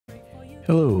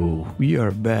Hello, we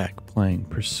are back playing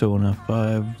Persona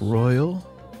 5 Royal.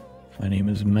 My name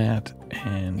is Matt,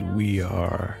 and we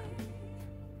are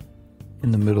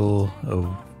in the middle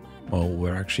of, well,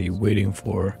 we're actually waiting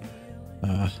for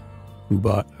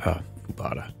Futaba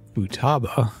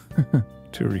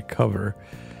to recover.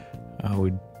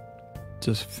 We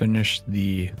just finished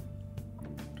the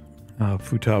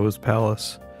Futaba's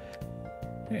palace,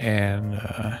 and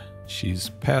she's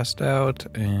passed out,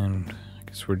 and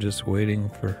I guess we're just waiting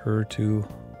for her to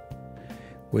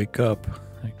wake up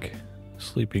like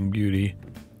Sleeping Beauty.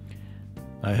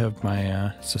 I have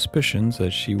my suspicions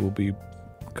that she will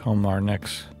become our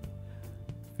next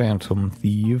Phantom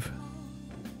Thief.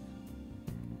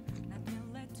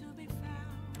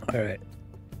 Alright,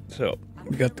 so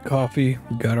we got the coffee,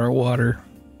 we got our water.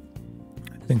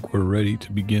 I think we're ready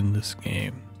to begin this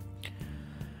game.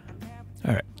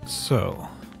 Alright, so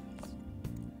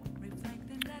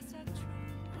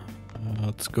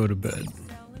let's go to bed.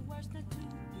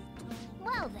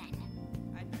 Well then.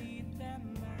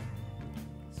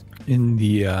 In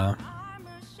the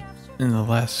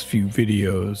last few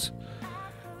videos,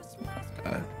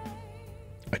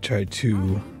 I tried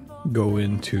to go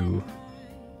into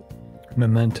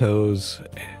mementos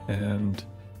and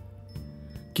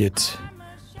get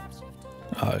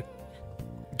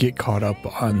caught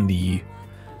up on the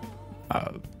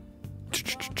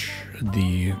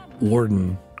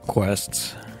warden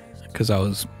quests, because I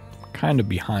was kind of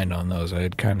behind on those. I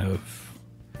had kind of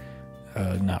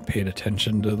not paid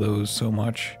attention to those so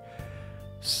much.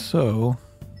 So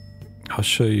I'll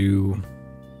show you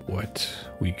what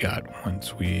we got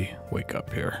once we wake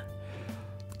up here.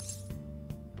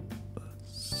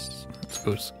 Let's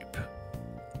go to sleep.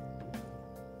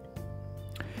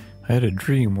 I had a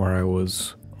dream where I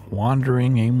was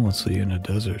wandering aimlessly in a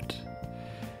desert.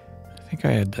 I think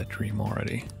I had that dream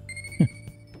already.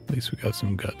 At least we got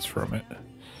some guts from it.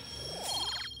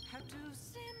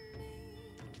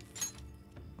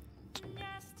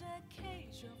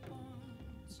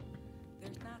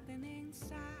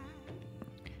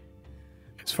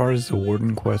 As far as the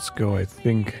warden quests go, I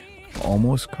think I'm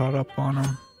almost caught up on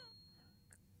them.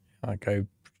 Like, I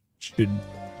should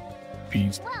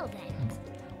be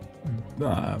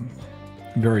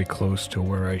very close to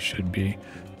where I should be.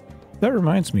 That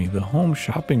reminds me, the home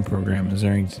shopping program is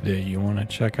airing today. You want to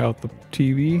check out the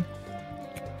TV?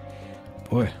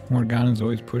 Boy, Morgana's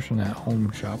always pushing that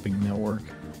home shopping network.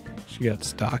 She got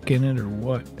stock in it or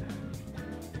what?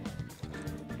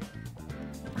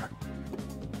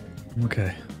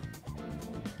 Okay.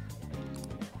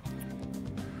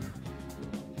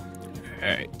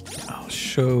 Alright, I'll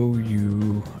show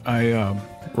you. I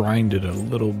grinded a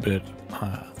little bit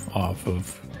off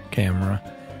of camera,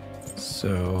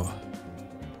 so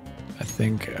I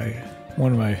think I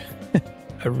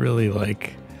really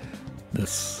like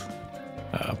this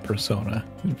persona.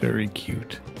 Very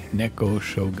cute. Neko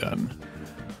Shogun.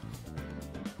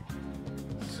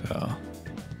 So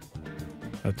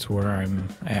that's where I'm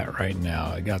at right now.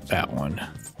 I got that one.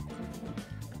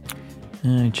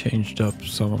 And I changed up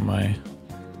some of my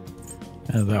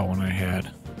that one I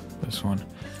had. This one.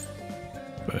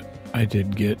 But I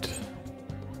did get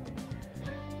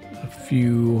a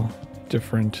few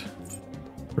different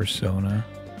persona.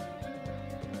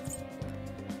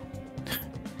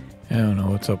 I don't know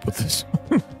what's up with this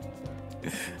one.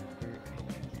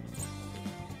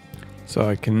 So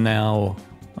I can now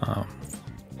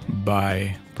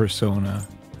buy persona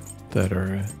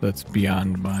that's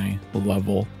beyond my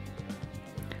level.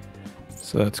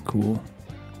 So that's cool.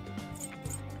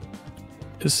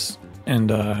 I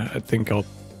think I'll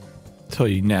tell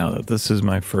you now that this is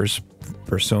my first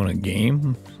Persona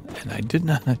game, and I did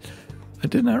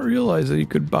not realize that you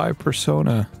could buy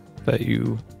Persona that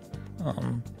you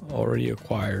already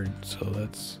acquired. So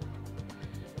that's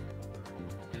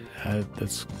a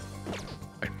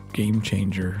game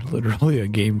changer, literally a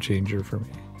game changer for me.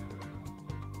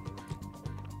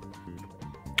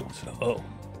 So,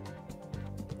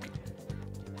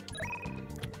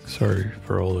 sorry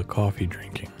for all the coffee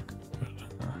drinking, but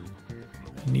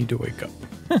I need to wake up.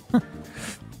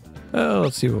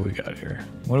 Let's see what we got here.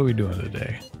 What are we doing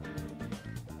today?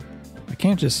 I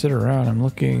can't just sit around. I'm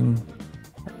looking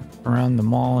around the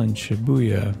mall in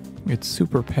Shibuya. It's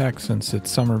super packed since it's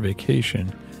summer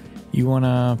vacation. You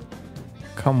wanna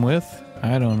come with?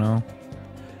 I don't know.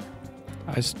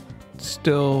 I'll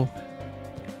still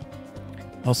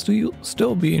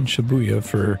be in Shibuya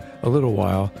for a little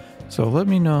while, so let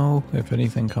me know if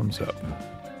anything comes up.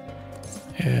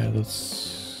 Yeah,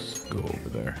 let's go over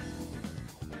there.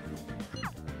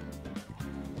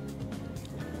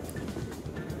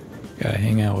 Gotta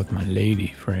hang out with my lady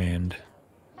friend.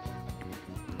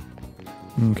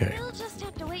 Okay. We'll just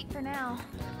have to wait for now.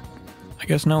 I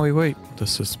guess now we wait. The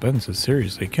suspense is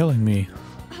seriously killing me.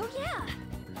 Oh yeah.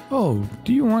 Oh,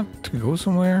 do you want to go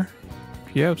somewhere?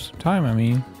 If you have some time, I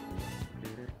mean.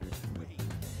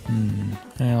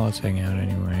 Yeah, let's hang out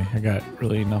anyway. I got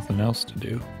really nothing else to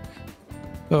do.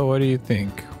 So, what do you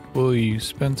think? Will you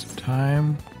spend some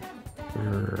time?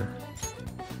 Or...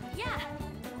 Yeah.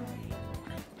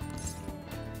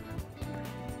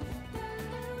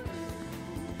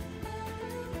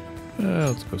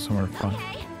 let's go somewhere fun.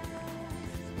 Okay.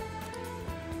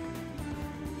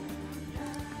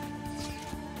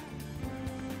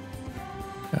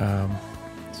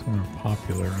 Somewhere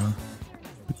popular, huh?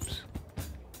 Oops.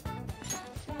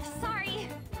 Sorry.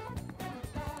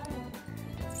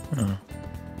 Huh.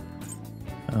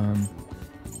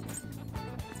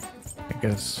 I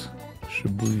guess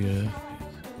Shibuya.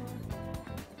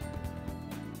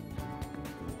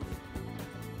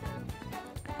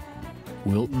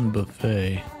 Wilton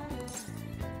Buffet.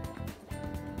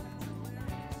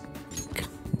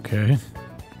 Okay.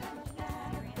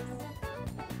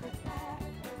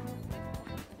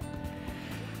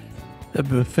 The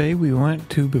buffet we went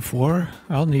to before,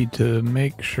 I'll need to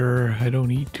make sure I don't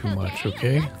eat too much,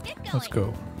 okay? Let's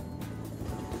go.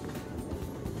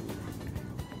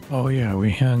 Oh yeah, we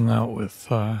hung out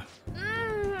with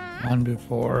on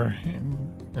before,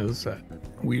 and it was that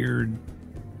weird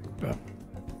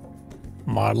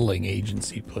modeling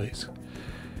agency place.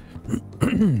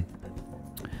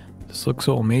 This looks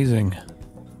so amazing.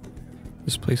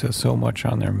 This place has so much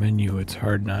on their menu, it's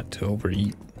hard not to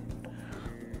overeat.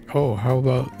 Oh, how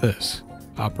about this?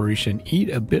 Operation Eat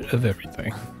a Bit of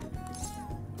Everything.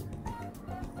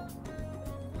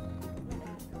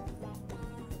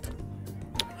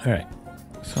 Alright.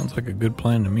 Sounds like a good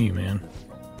plan to me, man.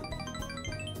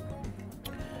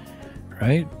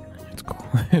 Right?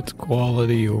 It's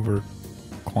quality over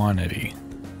quantity.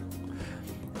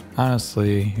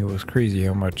 Honestly, it was crazy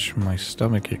how much my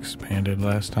stomach expanded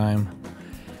last time.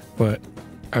 But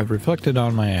I've reflected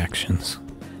on my actions.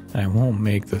 I won't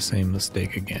make the same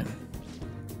mistake again.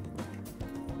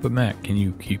 But Matt, can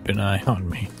you keep an eye on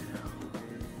me?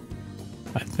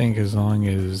 I think as long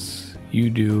as you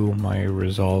do, my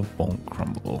resolve won't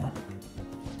crumble.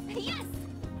 Yes.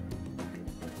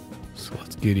 So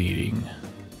let's get eating.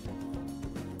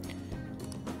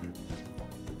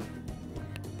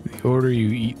 The order you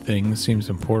eat things seems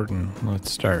important.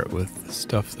 Let's start with the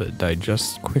stuff that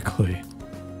digests quickly.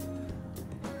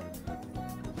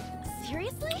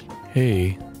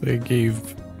 Hey, they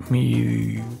gave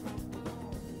me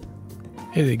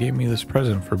this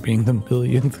present for being the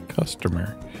millionth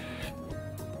customer.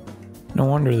 No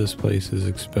wonder this place is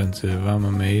expensive. I'm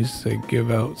amazed they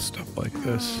give out stuff like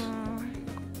this.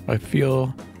 I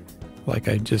feel like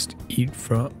I just eat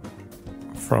from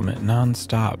it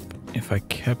non-stop if I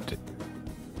kept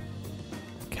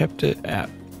it at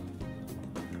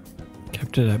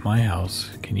my house.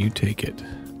 Can you take it?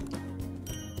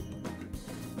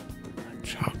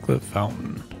 Chocolate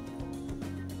fountain.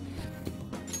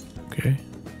 Okay.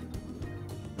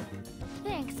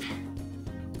 Thanks.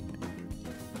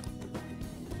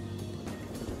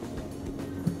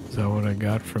 Is that what I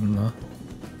got from the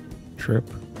trip?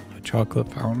 A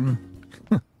chocolate fountain?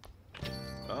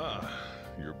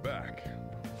 You're back.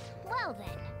 Well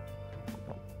then.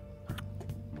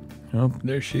 Oh,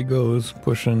 there she goes,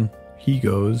 he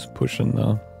goes, pushing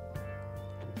the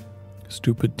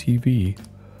stupid TV.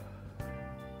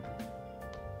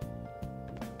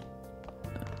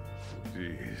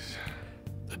 Jeez.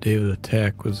 The day of the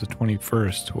attack was the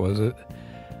 21st, was it?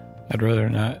 I'd rather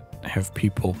not have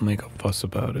people make a fuss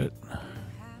about it.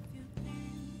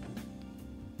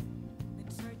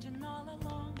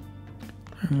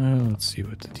 Let's see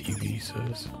what the TV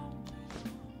says.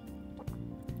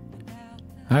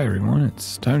 Hi everyone,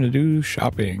 it's time to do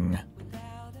shopping.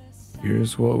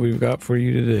 Here's what we've got for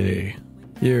you today.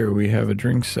 Here we have a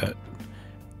drink set.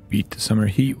 Beat the summer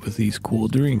heat with these cool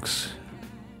drinks.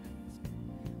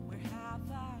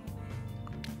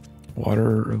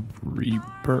 Water of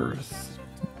Rebirth.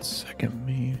 Second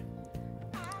made.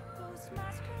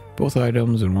 Both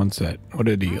items in one set. What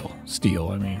a deal. Steal,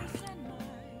 I mean.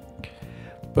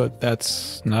 But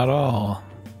that's not all.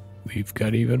 We've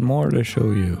got even more to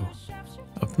show you.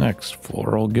 Up next,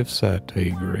 floral gift set.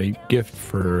 A great gift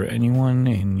for anyone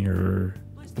in your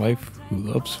life who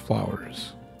loves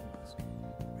flowers.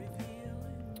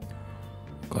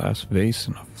 Glass vase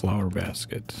and a flower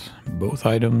basket. Both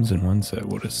items in one set.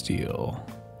 What a steal.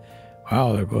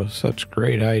 Wow, they're both such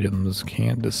great items.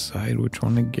 Can't decide which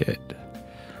one to get.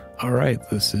 Alright,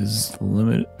 this is a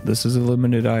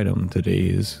limited item. Today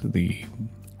is the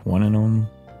one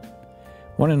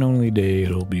one and only day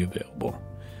it'll be available.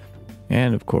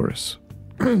 And of course,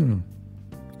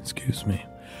 excuse me,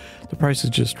 the price is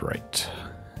just right.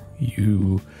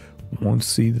 You won't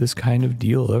see this kind of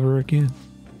deal ever again.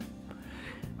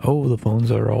 Oh, the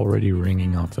phones are already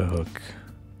ringing off the hook.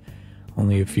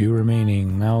 Only a few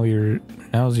remaining.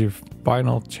 Now's your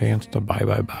final chance to buy.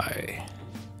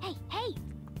 Hey, hey!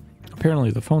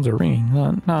 Apparently the phones are ringing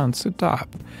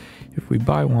non-stop. If we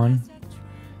buy one,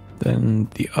 then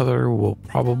the other will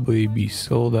probably be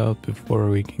sold out before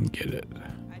we can get it.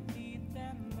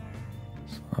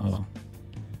 So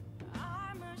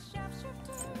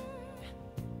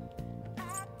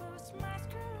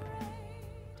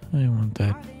I want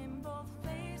that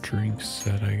drink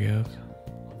set, I guess.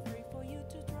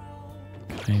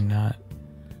 Can I not?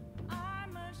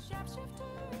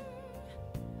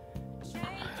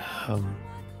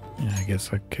 Yeah, I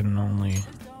guess I can only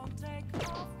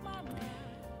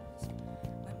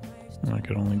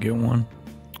get one.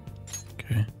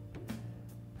 Okay.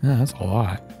 Yeah, that's a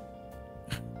lot.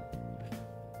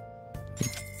 I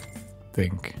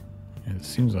think. It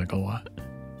seems like a lot.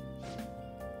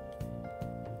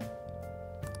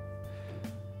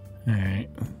 Alright.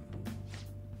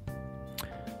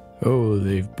 Oh,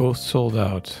 they've both sold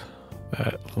out.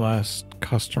 That last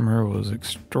customer was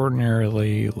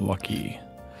extraordinarily lucky.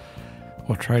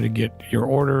 We'll try to get your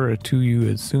order to you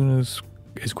as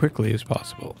quickly as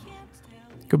possible.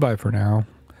 Goodbye for now.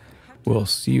 We'll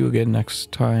see you again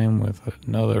next time with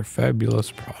another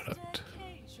fabulous product.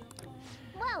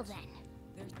 Well then.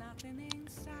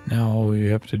 Now all we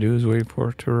have to do is wait for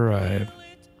it to arrive.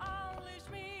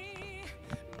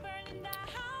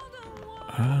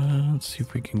 Let's see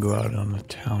if we can go out on the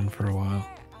town for a while.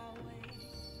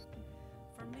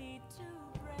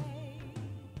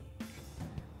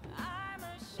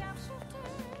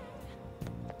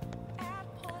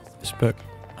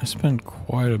 I spent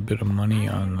quite a bit of money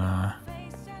on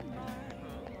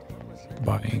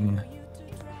buying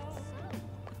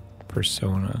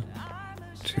Persona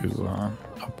to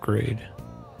upgrade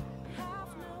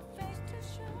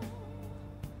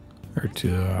or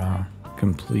to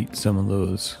complete some of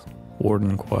those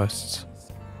warden quests.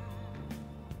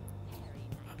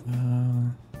 I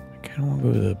kind of want to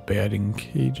go to the batting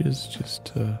cages just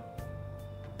to...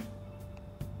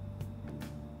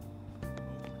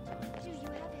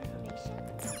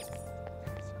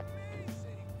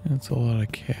 That's a lot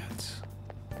of cats.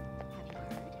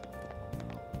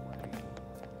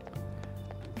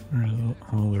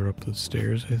 Oh, they're up the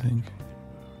stairs, I think.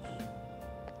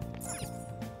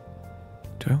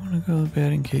 Do I want to go to the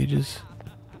batting cages?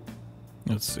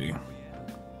 Let's see.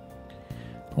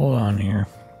 Hold on here.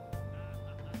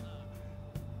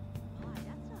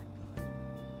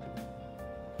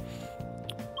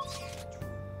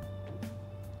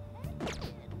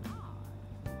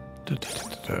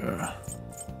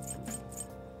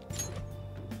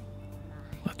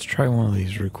 Let's try one of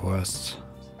these requests.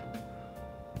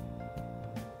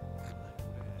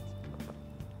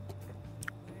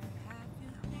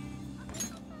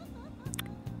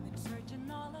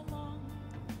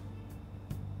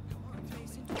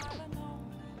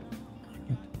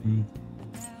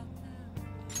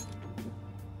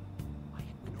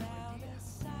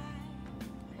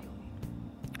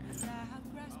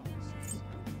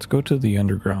 Let's go to the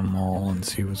underground mall and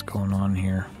see what's going on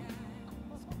here.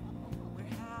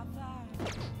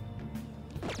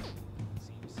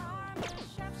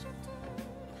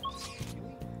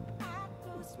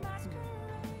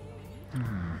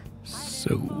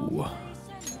 So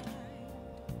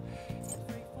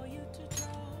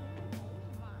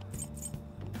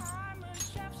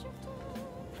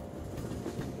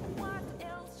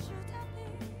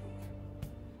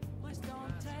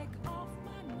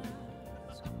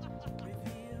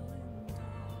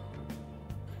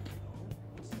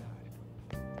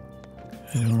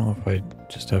I don't know if I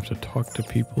just have to talk to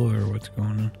people or what's going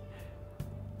on.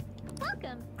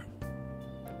 Welcome.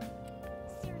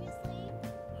 Seriously?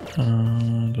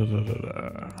 Da, da, da,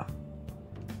 da.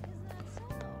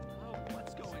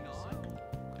 What's going on?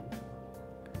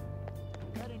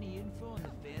 Got any info on the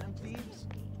Phantom Thieves?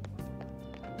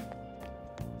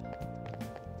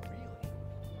 Really?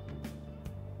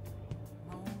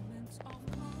 Moments of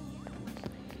calm,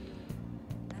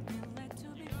 nothing left to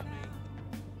be found.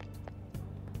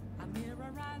 A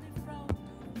mirror right in front of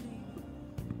me.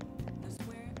 That's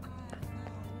where I found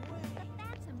The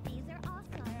Phantom Thieves are awesome.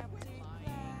 empty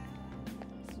glass.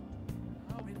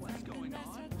 What's going Reflecting as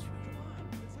on? a tree.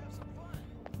 Let's have some fun.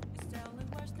 It's telling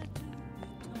words that to be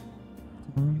told.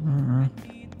 I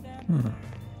Need that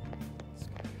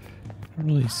don't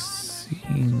really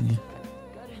seeing.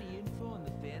 Got any info on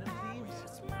the Phantom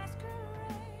Thieves?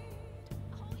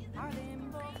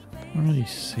 I'm not really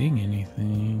seeing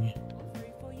anything.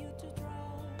 free for you to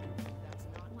draw.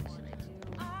 What should I do?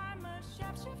 I'm a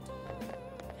shapeshifter,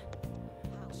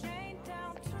 chained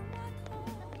down to my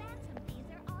core. Phantom bees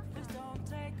are awesome. Just don't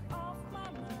take off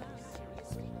my mask.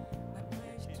 My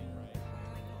place to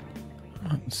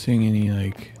I'm not seeing any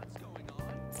like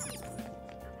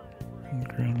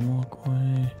underground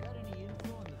walkway. Got any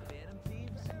info on the Phantom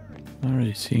Thieves? Not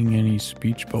really seeing any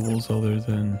speech bubbles other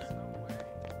than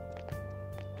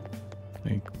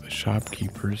like the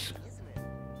shopkeepers.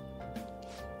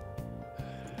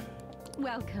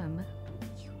 Welcome.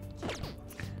 I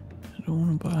don't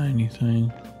want to buy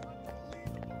anything.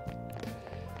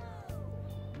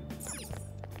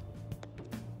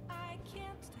 I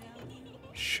can't tell you.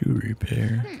 Shoe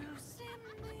repair.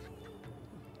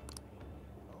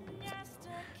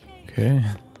 Okay.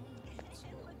 There's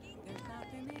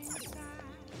nothing inside.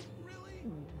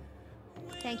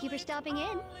 Thank you for stopping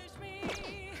in.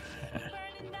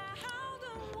 Burning down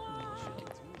the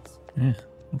walls. Yeah,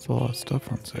 that's a lot of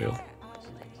stuff on sale.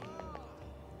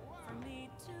 For me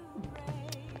to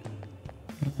break.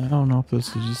 I don't know if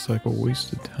this is just like a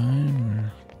waste of time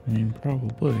or, I mean,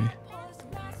 probably.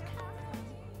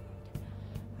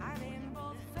 Hiding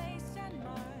both face and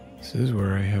mind. This is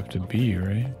where I have to be,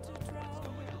 right?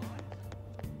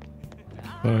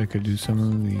 Thought I could do some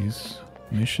of these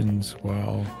missions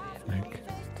while, like,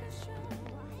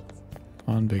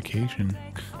 on vacation.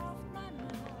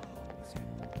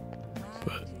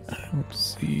 But I don't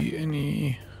see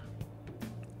any.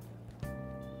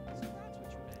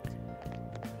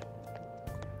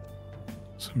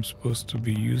 So I'm supposed to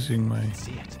be using my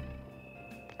See it.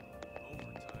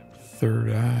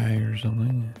 third eye or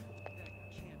something.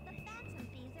 Phantom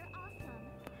bees are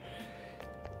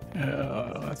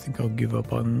awesome. I think I'll give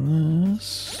up on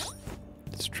this.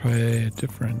 Let's try a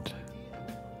different.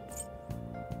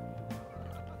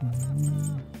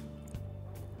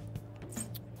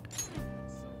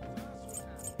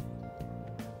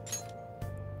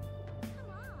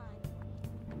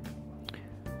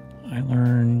 I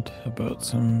learned about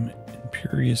some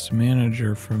Imperious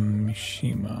manager from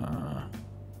Mishima.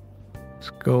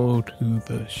 Let's go to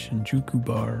the Shinjuku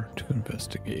bar to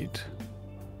investigate.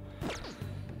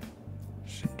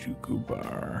 Shinjuku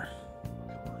bar.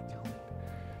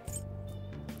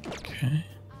 Okay.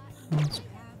 Let's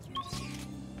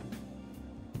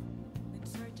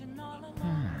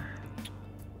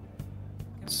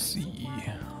see.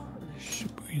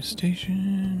 Shibuya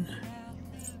Station.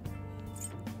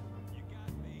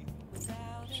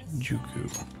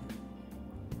 Shinjuku.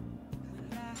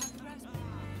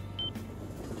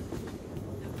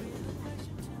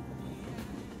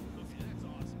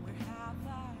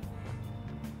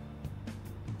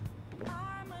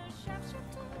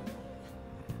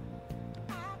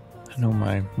 I know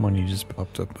my money just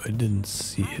popped up, but I didn't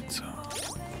see it, so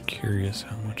I'm curious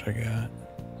how much I got.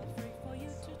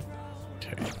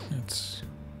 Okay, it's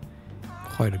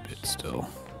quite a bit still.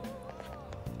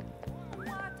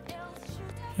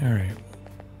 Alright.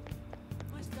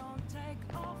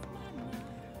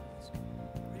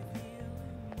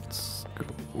 Let's go.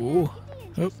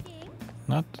 Oh,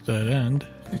 not to that end.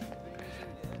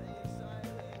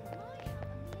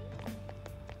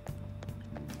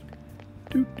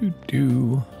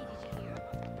 Do.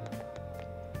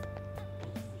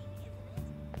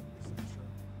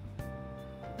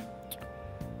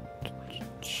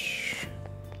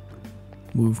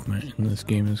 Movement in this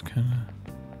game is kind of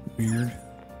weird.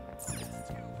 I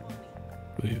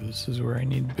believe this is where I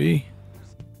need to be.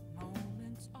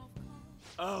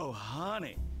 Oh,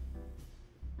 honey.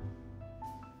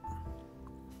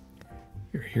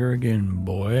 You're here again,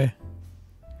 boy.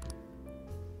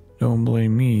 Don't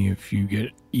blame me if you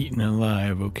get eaten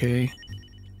alive, okay?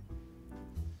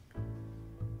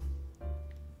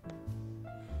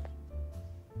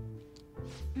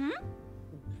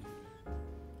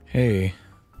 Hey,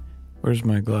 where's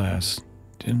my glass?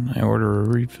 Didn't I order a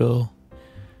refill?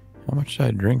 How much did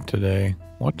I drink today?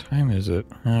 What time is it?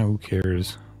 Who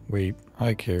cares? Wait,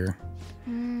 I care.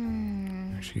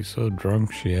 She's so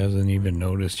drunk she hasn't even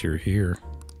noticed you're here.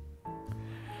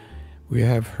 We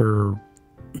have her...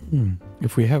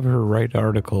 If we have her write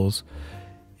articles,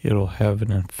 it'll have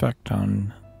an effect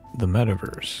on the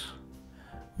metaverse.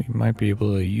 We might be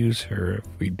able to use her if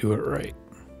we do it right.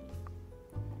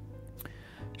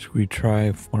 Should we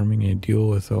try forming a deal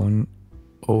with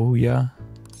Oya?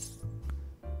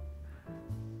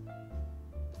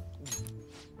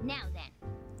 Now then.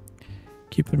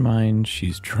 Keep in mind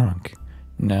she's drunk.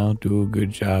 Now do a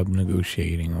good job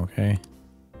negotiating, okay?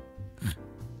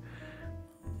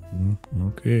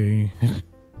 Okay. Hey,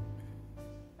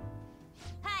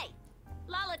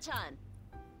 Lala-chan.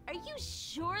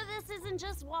 sure this isn't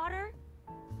just water?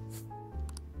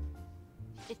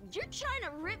 If you're trying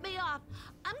to rip me off,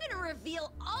 I'm gonna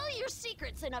reveal all your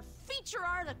secrets in a feature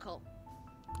article.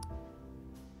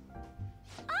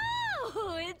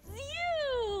 Oh, it's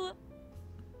you!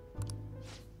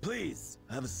 Please,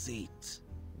 have a seat.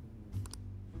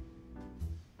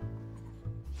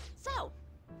 So,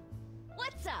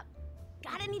 what's up?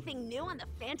 Got anything new on the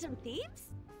Phantom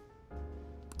Thieves?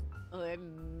 Or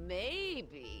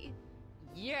maybe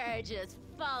you're just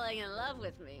falling in love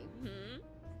with me, hmm?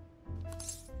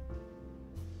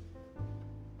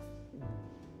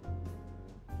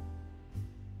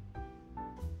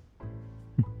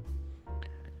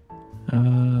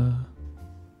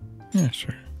 Yeah,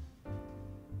 sure.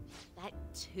 That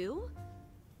too?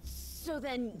 So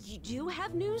then you do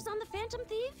have news on the Phantom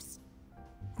Thieves?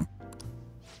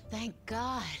 Thank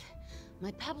God.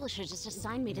 My publisher just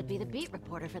assigned me to be the beat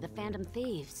reporter for the Phantom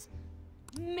Thieves.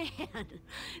 Man,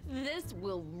 this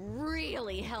will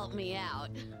really help me out.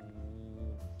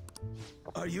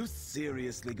 Are you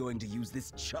seriously going to use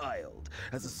this child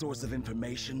as a source of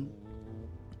information?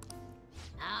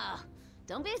 Ah,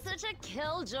 don't be such a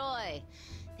killjoy.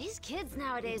 These kids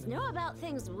nowadays know about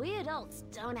things we adults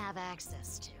don't have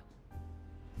access to.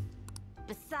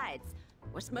 Besides,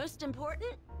 what's most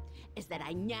important is that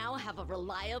I now have a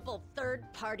reliable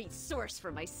third-party source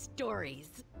for my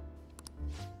stories.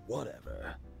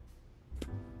 Whatever.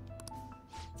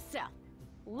 So,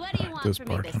 what do you want This from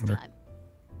me this bartender. time?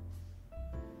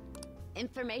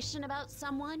 Information about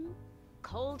someone?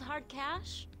 Cold hard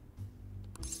cash?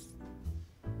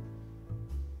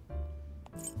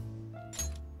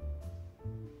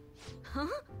 Huh?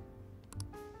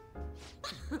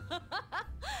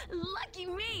 Lucky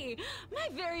me! My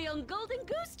very own golden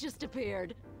goose just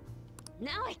appeared.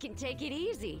 Now I can take it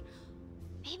easy.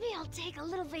 Maybe I'll take a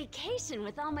little vacation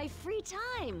with all my free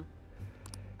time.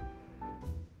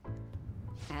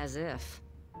 As if.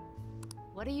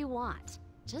 What do you want?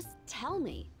 Just tell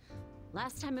me.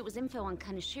 Last time it was info on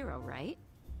Kaneshiro, right?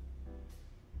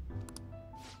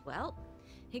 Well,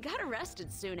 he got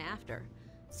arrested soon after,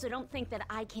 so don't think that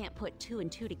I can't put two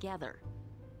and two together.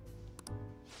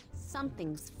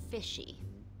 Something's fishy.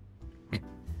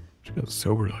 She got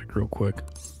sober like real quick.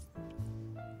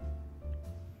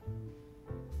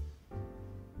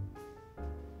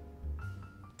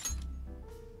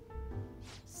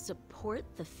 Support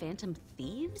the Phantom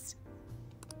Thieves?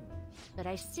 But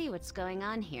I see what's going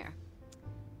on here.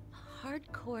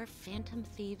 Hardcore Phantom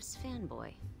Thieves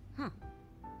fanboy. Huh.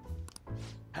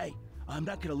 Hey, I'm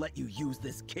not gonna let you use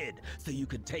this kid so you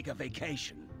could take a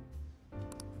vacation.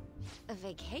 A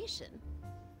vacation?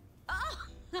 Oh,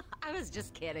 I was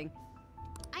just kidding.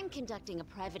 I'm conducting a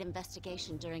private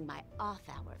investigation during my off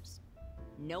hours.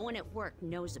 No one at work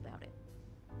knows about it.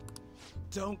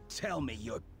 Don't tell me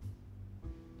you're...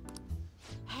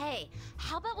 Hey,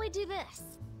 how about we do this?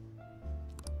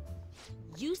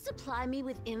 You supply me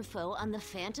with info on the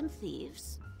Phantom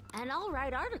Thieves, and I'll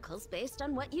write articles based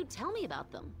on what you tell me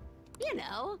about them. You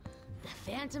know, the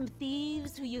Phantom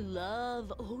Thieves who you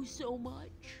love oh so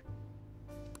much.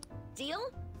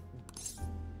 Deal?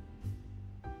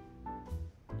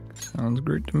 Sounds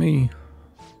great to me.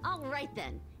 All right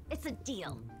then, it's a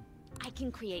deal. I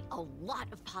can create a lot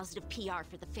of positive PR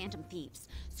for the Phantom Thieves,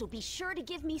 so be sure to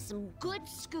give me some good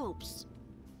scoops.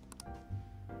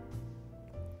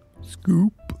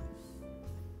 Scoop.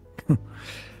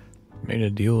 Made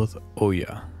a deal with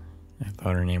Oya. I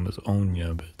thought her name was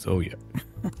Onya, but it's Oya.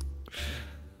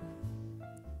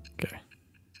 Okay.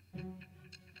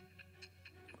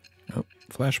 Oh,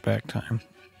 flashback time.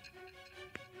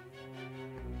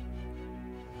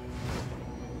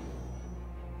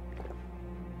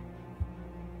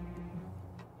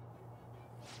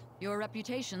 Your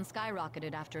reputation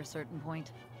skyrocketed after a certain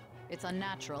point. It's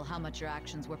unnatural how much your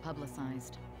actions were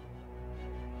publicized.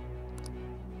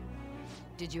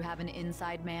 Did you have an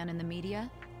inside man in the media?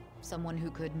 Someone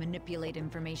who could manipulate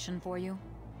information for you?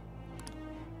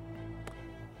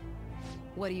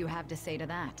 What do you have to say to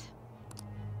that?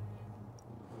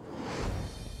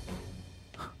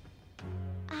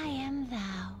 I am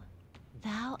thou.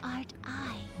 Thou art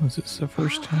I. Was this the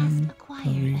first Thou time hast that acquired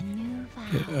we a new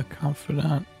get vow. a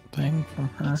confidant thing from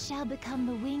her? It shall become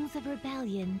the wings of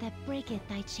rebellion that breaketh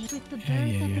thy chain. With the birth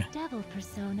Yeah, of yeah. the devil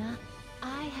persona,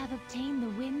 I have obtained the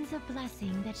winds of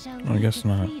blessing that shall I lead guess to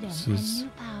not. freedom This and is- new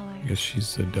power. I guess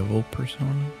she's the devil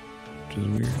persona, which is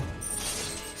weird.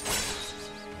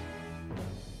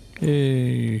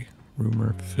 Okay,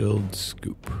 rumor-filled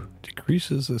scoop.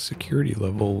 Decreases the security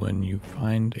level when you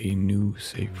find a new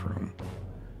safe room.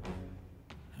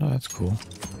 Oh, that's cool.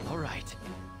 All right.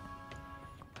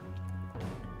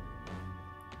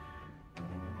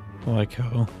 I like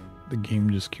how the game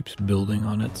just keeps building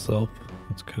on itself.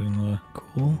 That's kind of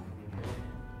cool.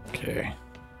 Okay.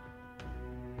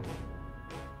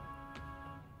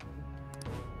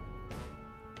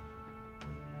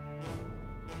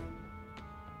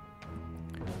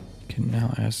 Can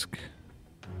now ask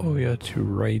Oya to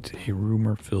write a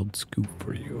rumor-filled scoop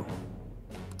for you.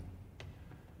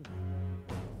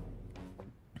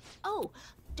 Oh,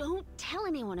 don't tell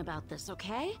anyone about this,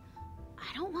 okay?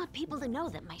 I don't want people to know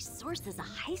that my source is a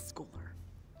high schooler.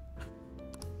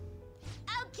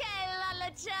 Okay,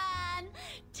 Lala-chan!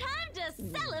 Time to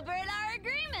celebrate our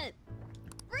agreement!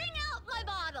 Bring out my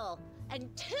bottle! And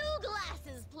 2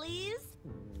 glasses, please!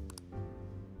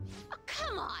 Oh,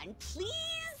 come on,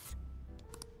 please!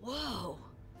 Whoa,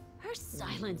 her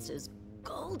silence is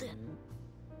golden.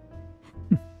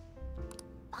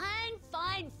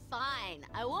 Fine.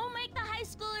 I won't make the high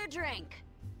schooler drink.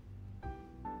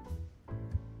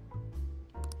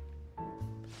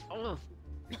 Oh,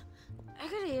 I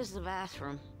gotta use the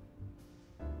bathroom.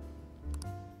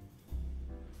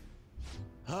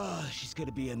 Ah, she's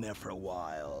gonna be in there for a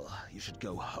while. You should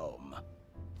go home.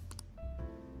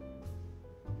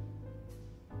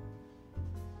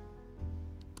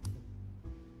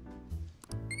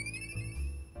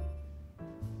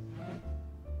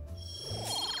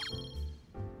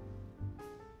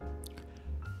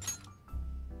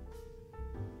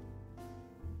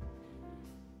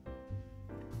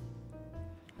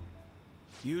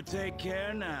 You take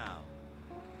care now.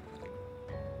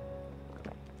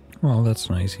 Well, that's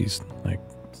nice. He's like,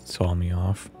 saw me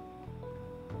off.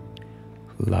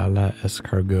 Lala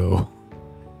escargot.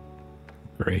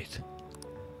 Great.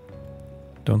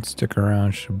 Don't stick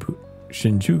around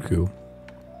Shinjuku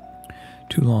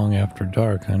too long after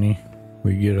dark, honey.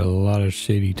 We get a lot of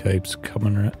shady types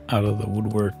coming out of the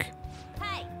woodwork.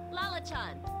 Hey,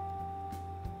 Lala-chan.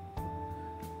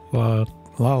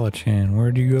 Lala-chan,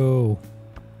 where'd you go?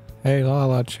 Hey,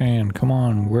 Lala-chan, come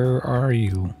on, where are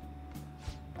you?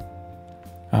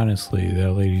 Honestly,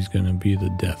 that lady's gonna be the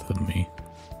death of me.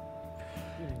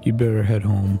 You better head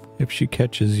home. If she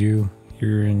catches you,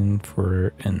 you're in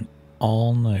for an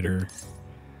all-nighter.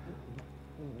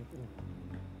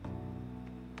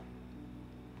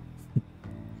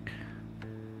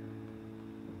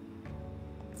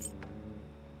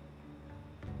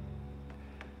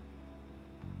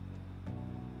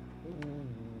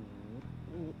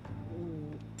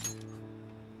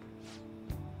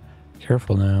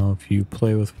 Careful now, if you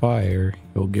play with fire,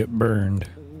 you'll get burned.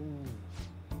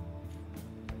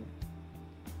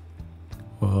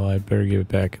 Well, I'd better get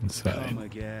back inside. Come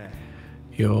again.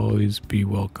 You'll always be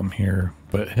welcome here,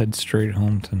 but head straight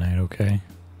home tonight, okay?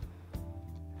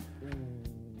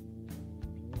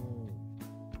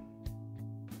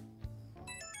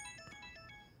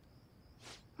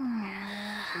 Who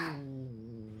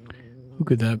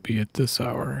could that be at this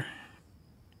hour?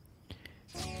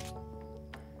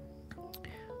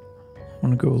 I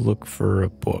want to go look for a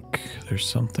book. There's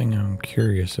something I'm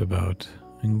curious about.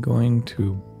 I'm going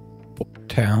to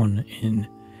Booktown in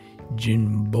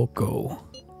Jinboko.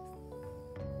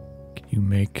 Can you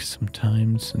make some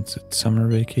time since it's summer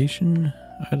vacation?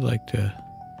 I'd like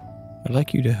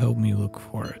you to help me look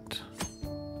for it.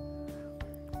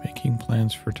 Making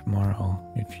plans for tomorrow.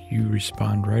 If you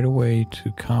respond right away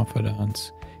to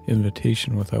Confidant's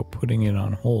invitation without putting it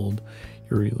on hold,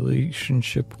 your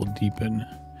relationship will deepen.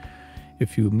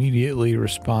 If you immediately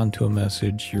respond to a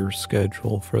message, your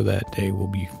schedule for that day will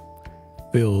be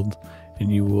filled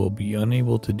and you will be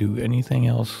unable to do anything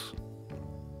else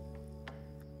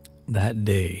that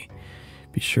day.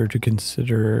 Be sure to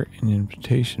consider an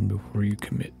invitation before you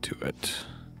commit to it.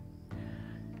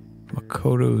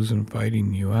 Makoto's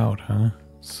inviting you out, huh?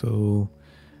 So,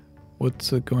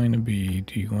 what's it going to be?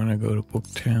 Do you want to go to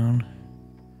Booktown?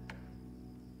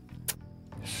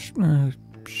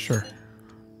 Sure.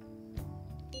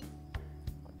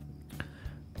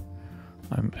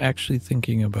 I'm actually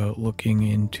thinking about looking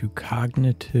into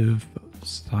cognitive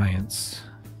science.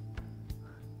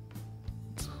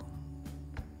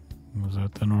 Was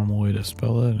that the normal way to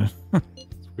spell it?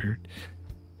 It's weird.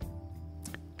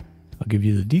 I'll give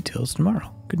you the details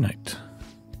tomorrow. Good night.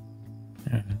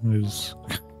 Yeah, it was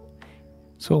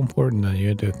so important that you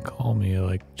had to call me at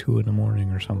like 2 in the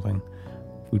morning or something.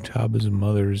 Futaba's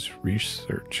mother's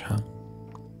research, huh?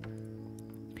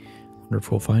 Wonder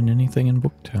if we'll find anything in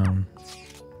Booktown.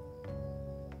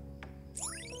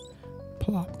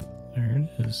 Plop. There it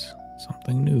is.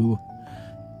 Something new.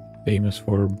 Famous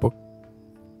for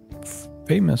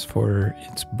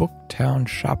its Booktown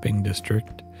shopping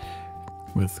district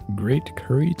with great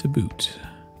curry to boot.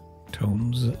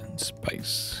 Tomes and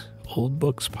spice. Old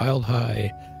books piled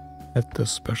high. at the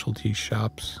specialty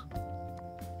shops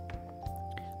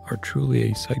are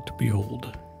truly a sight to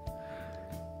behold.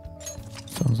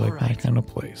 Sounds like my kind of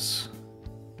place.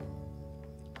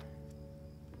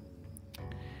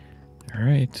 All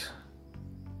right.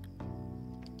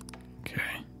 Okay.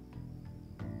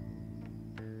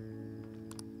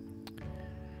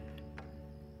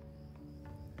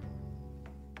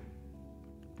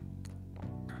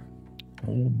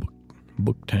 Old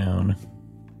Booktown.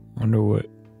 Wonder what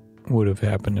would have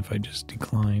happened if I just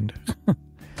declined. This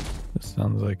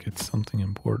sounds like it's something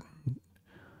important.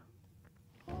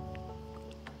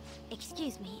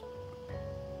 Excuse me.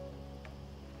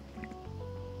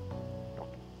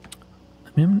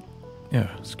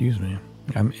 Excuse me.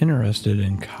 I'm interested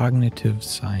in cognitive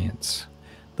science,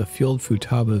 the field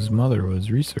Futaba's mother was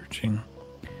researching.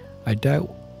 I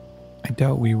doubt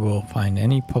we will find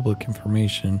any public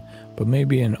information, but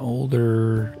maybe an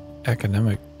older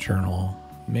academic journal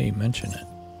may mention it.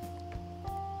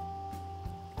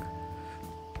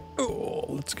 Oh,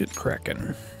 let's get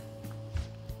cracking.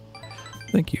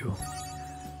 Thank you.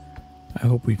 I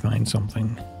hope we find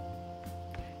something.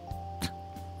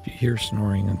 If you hear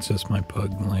snoring, it's just my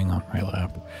pug laying on my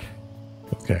lap.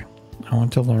 Okay. I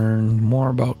want to learn more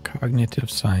about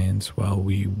cognitive science while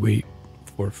we wait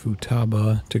for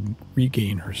Futaba to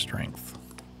regain her strength.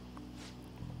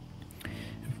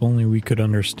 If only we could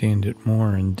understand it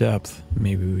more in depth,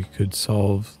 maybe we could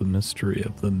solve the mystery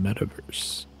of the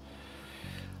metaverse.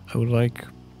 I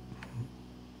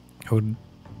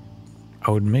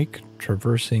would make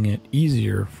traversing it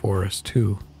easier for us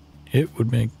too. It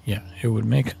would make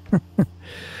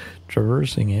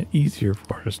traversing it easier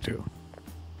for us too.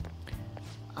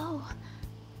 Oh,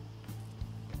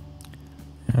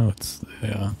 Oh, it's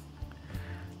the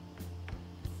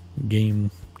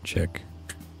game check.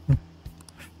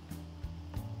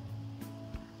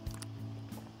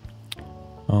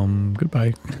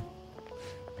 Goodbye.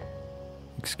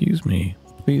 Excuse me,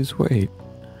 please wait.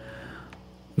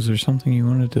 Was there something you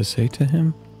wanted to say to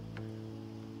him?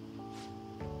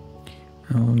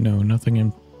 Oh no, nothing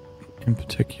in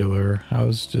particular. I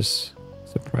was just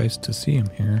surprised to see him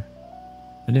here.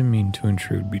 I didn't mean to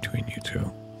intrude between you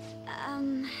two.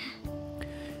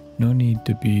 No need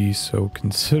to be so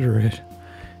considerate.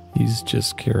 He's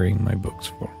just carrying my books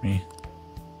for me.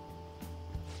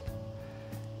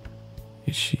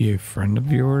 Is she a friend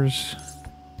of yours?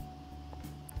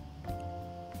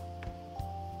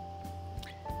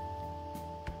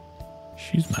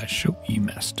 She's my shogi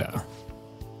master.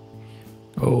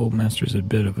 Oh, master's a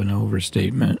bit of an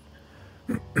overstatement.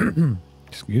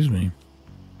 Excuse me.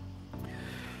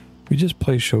 We just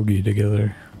play shogi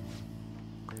together.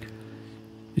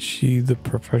 Is she the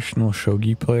professional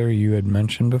shogi player you had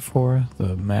mentioned before?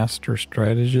 The master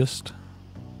strategist?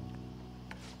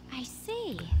 I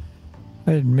see.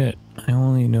 I admit, I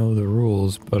only know the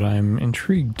rules, but I'm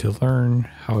intrigued to learn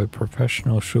how a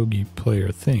professional shogi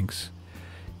player thinks.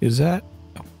 Is that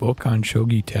a book on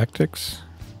shogi tactics?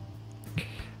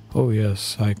 Oh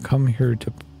yes, I come here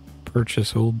to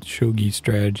purchase old shogi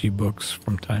strategy books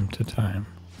from time to time.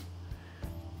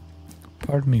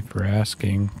 Pardon me for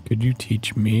asking, could you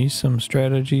teach me some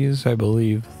strategies? I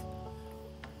believe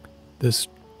this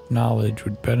knowledge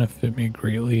would benefit me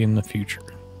greatly in the future.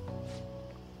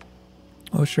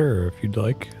 Oh sure, if you'd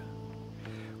like.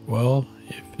 Well,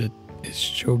 if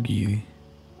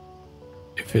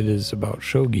it is about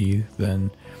shogi,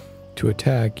 then to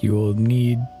attack you will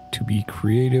need to be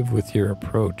creative with your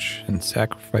approach and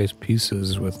sacrifice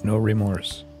pieces with no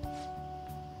remorse.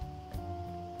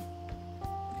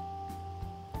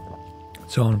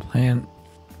 So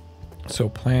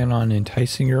plan on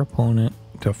enticing your opponent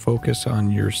to focus on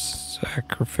your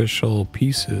sacrificial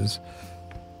pieces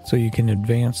so you can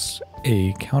advance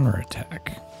a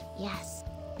counterattack. Yes.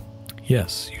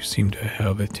 Yes, you seem to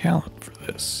have a talent for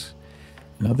this.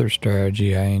 Another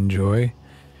strategy I enjoy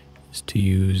is to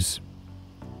use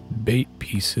bait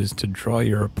pieces to draw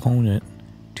your opponent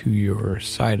to your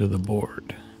side of the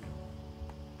board.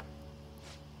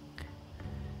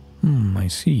 I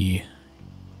see.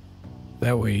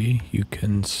 That way you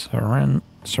can surround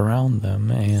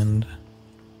them and...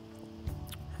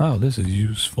 Wow, this is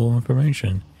useful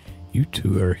information. You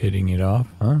two are hitting it off,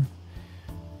 huh?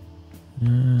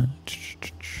 Yeah,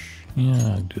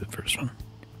 I'll do the first one.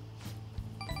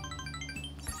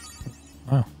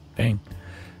 Wow, dang.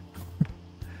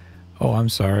 Oh, I'm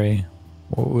sorry.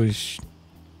 What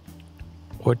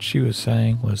she was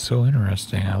saying was so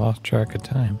interesting. I lost track of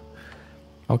time.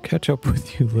 I'll catch up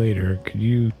with you later. Could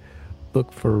you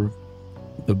look for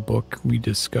the book we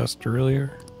discussed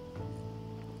earlier?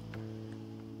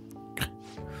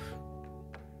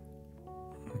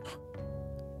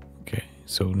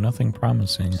 so nothing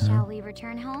promising, huh? Shall we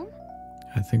return home?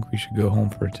 I think we should go home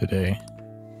for today.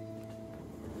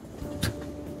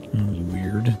 That was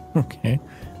weird. Okay.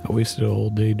 I wasted a whole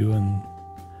day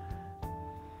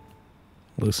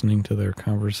listening to their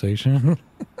conversation.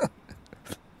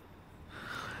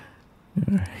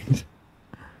 Alright.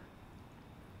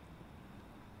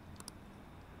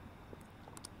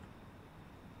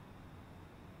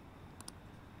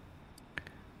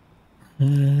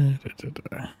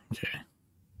 Okay.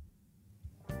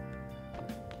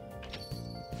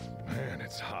 Man,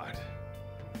 it's hot.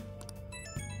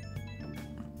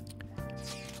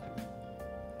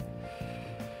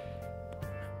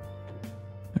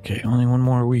 Okay, only one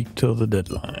more week till the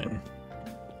deadline.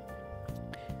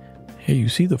 Hey, you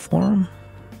see the forum?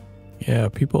 Yeah,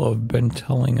 people have been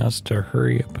telling us to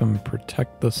hurry up and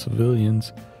protect the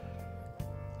civilians.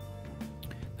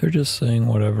 They're just saying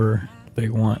whatever they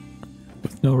want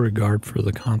with no regard for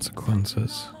the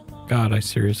consequences. God, I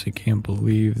seriously can't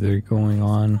believe they're going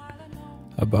on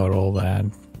about all that.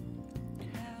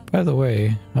 By the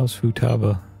way, how's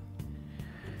Futaba?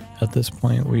 At this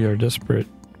point, we are desperate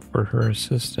for her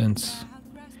assistance.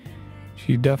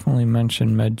 She definitely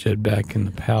mentioned Medjed back in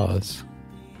the palace.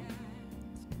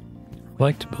 I'd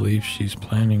like to believe she's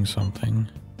planning something.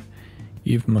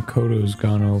 Even Makoto's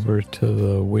gone over to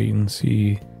the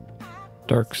wait-and-see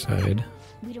dark side.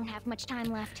 We don't have much time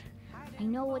left. I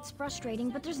know it's frustrating,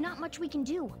 but there's not much we can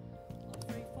do.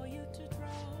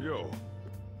 Yo,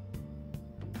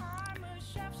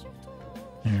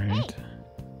 Alright.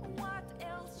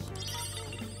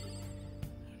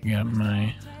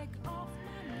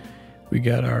 We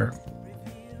got our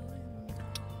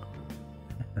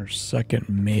second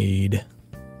maid.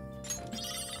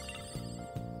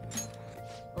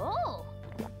 Oh,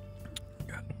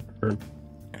 Got our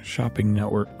shopping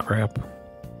network crap.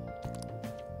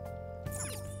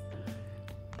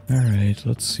 Alright,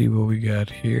 let's see what we got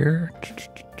here.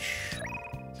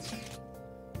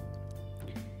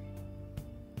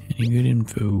 Any good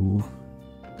info?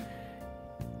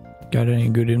 Got any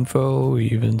good info?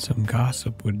 Even some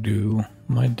gossip would do.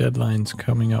 My deadline's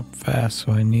coming up fast,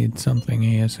 so I need something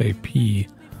ASAP. Do you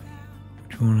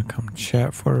want to come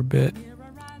chat for a bit?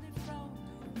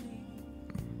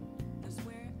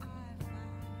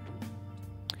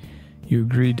 You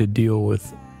agreed to deal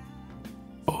with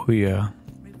Oya.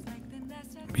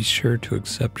 Be sure to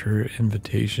accept her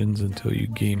invitations until you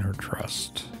gain her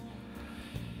trust.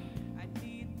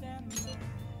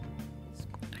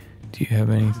 Do you have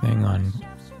anything on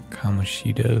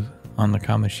Kamoshida, on the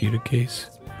Kamoshida case?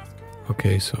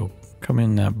 Okay, so come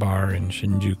in that bar in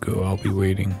Shinjuku. I'll be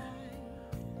waiting.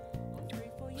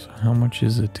 So how much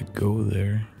is it to go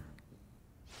there?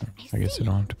 I guess I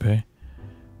don't have to pay.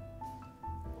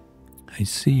 I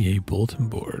see, a bulletin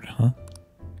board, huh?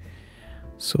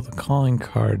 So the calling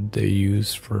card they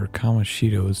use for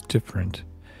Kamoshida is different.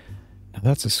 Now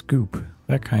that's a scoop.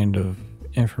 That kind of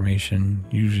information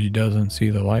usually doesn't see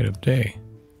the light of day.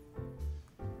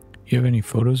 You have any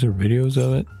photos or videos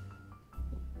of it?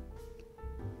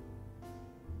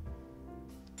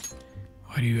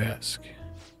 Why do you ask?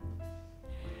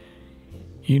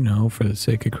 You know, for the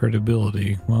sake of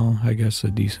credibility, well, I guess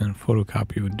a decent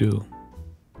photocopy would do.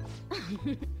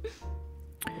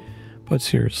 But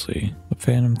seriously, the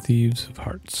Phantom Thieves of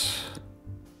Hearts.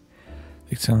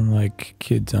 They sound like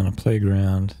kids on a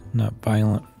playground, not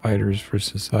violent fighters for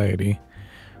society.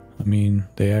 I mean,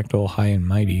 they act all high and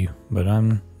mighty, but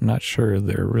I'm not sure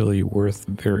they're really worth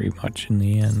very much in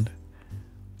the end.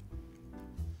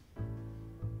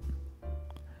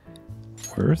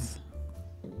 Worth?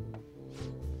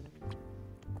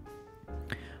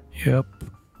 Yep.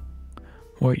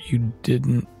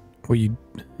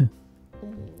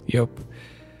 Yep.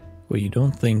 Well, you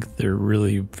don't think they're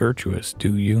really virtuous,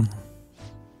 do you?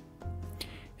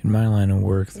 In my line of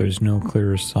work, there's no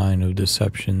clearer sign of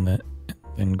deception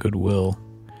than goodwill.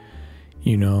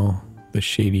 You know, the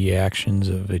shady actions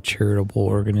of a charitable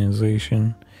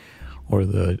organization, or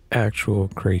the actual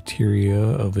criteria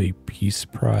of a peace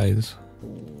prize.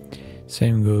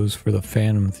 Same goes for the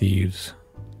Phantom Thieves.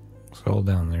 It's all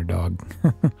down there, dog.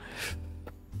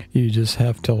 You just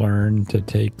have to learn to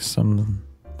take some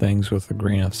things with a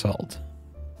grain of salt.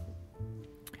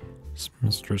 It's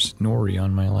Mr. Snorri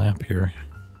on my lap here.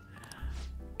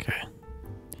 Okay.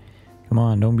 Come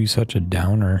on, don't be such a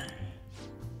downer.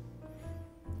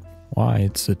 Why?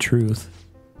 It's the truth.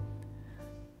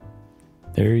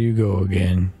 There you go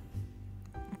again.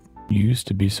 You used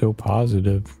to be so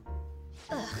positive.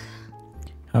 ugh.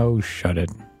 Oh, shut it.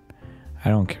 I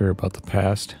don't care about the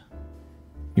past.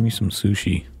 Give me some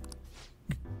sushi.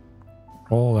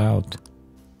 Roll out.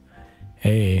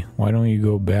 Hey, why don't you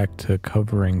go back to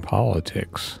covering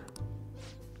politics?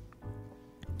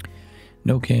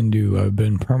 No can do. I've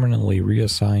been permanently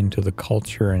reassigned to the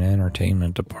culture and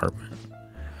entertainment department.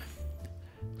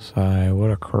 Sigh,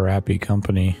 what a crappy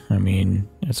company. I mean,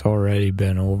 it's already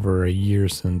been over a year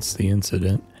since the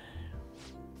incident.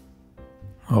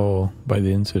 Oh, by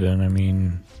the incident, I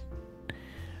mean,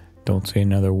 don't say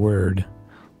another word.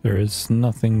 There is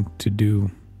nothing to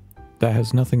do, that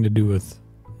has nothing to do with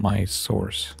my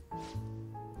source.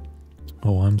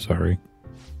 Oh, I'm sorry.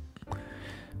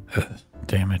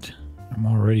 Damn it. I'm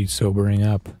already sobering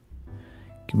up.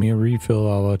 Give me a refill,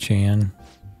 Ala-chan.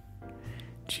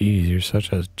 Jeez, you're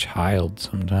such a child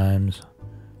sometimes.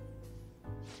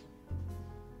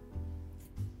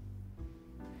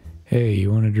 Hey,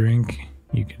 you want a drink?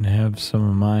 You can have some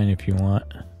of mine if you want.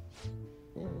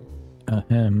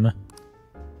 Ahem.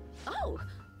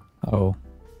 Oh,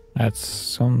 that's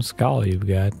some skull you've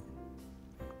got.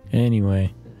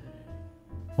 Anyway,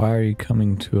 why are you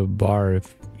coming to a bar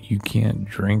if you can't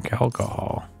drink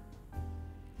alcohol?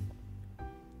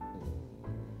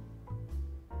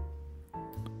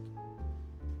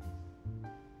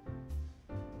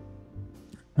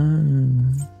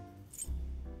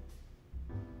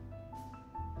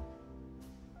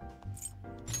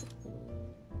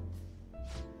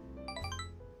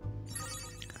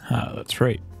 Ah, that's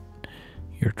right.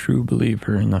 You're a true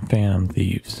believer in the Phantom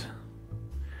Thieves.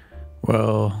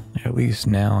 Well, at least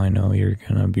now I know you're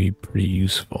gonna be pretty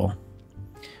useful.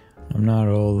 I'm not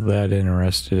all that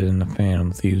interested in the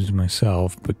Phantom Thieves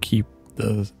myself, but keep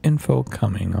the info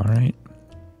coming, alright?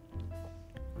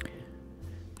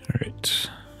 Alright.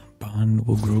 Bond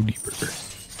will grow deeper.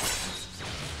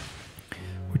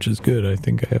 Which is good. I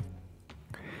think I have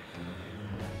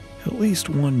at least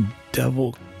one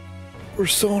devil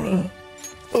persona.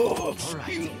 Oh,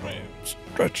 excuse me, I'm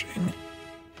stretching.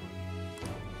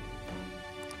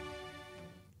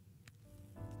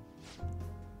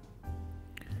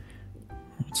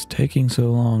 What's taking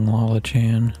so long,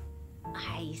 Lala-chan?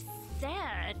 I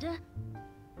said...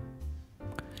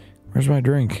 Where's my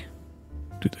drink?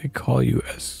 Do they call you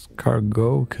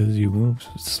escargot because you move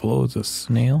as slow as a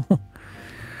snail?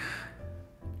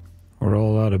 We're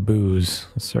all out of booze.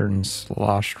 A certain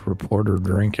sloshed reporter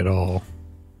drink it all.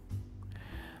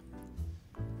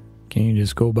 Can you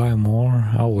just go buy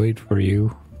more? I'll wait for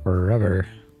you forever.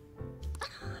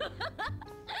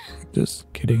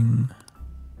 Just kidding.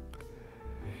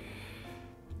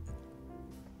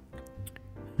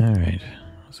 Alright.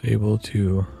 I was able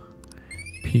to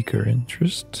pique her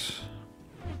interest.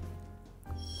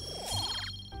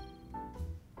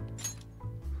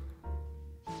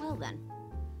 Well then.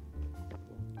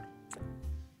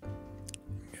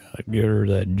 Gotta get her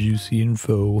that juicy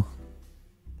info.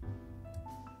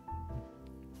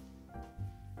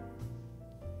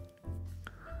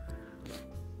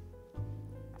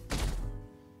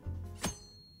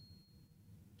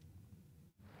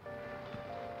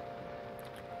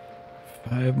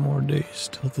 Five more days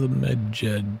till the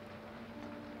MedJed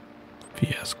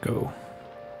fiasco.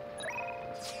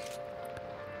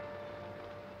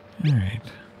 Alright.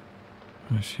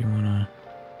 Does she wanna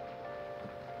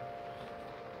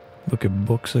look at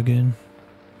books again?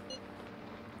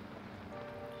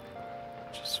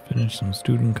 Just finished some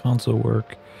student council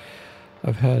work.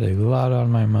 I've had a lot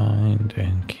on my mind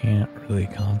and can't really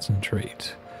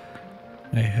concentrate.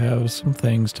 I have some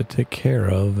things to take care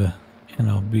of, and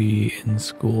I'll be in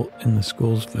the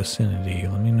school's vicinity.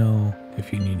 Let me know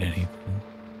if you need anything.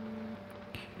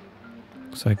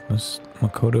 Looks like Miss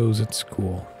Makoto's at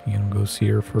school. You gonna go see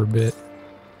her for a bit?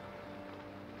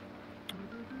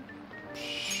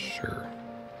 Sure.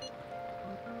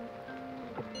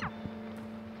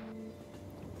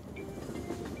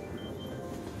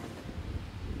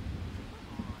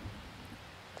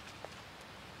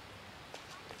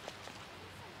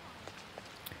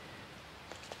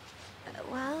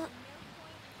 Well,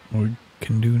 What we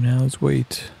can do now is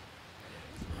wait.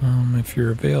 If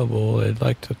you're available, I'd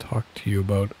like to talk to you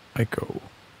about Aiko.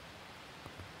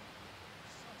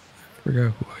 I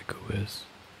forgot who Aiko is.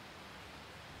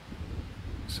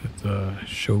 Is it the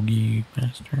shogi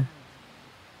master?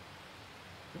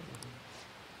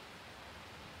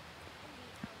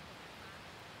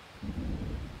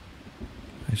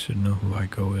 I should know who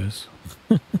Aiko is.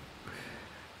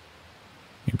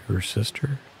 Maybe her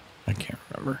sister? I can't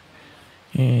remember.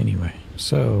 Anyway,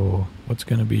 so what's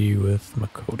gonna be with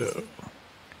Makoto?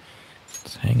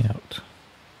 Let's hang out.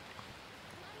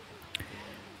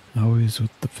 Always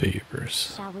with the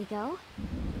favors. shall we go?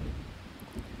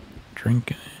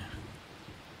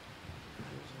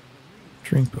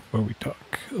 drink before we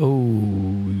talk.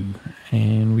 Oh,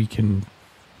 and we can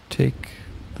take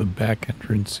the back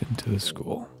entrance into the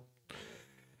school.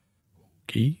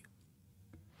 Okay.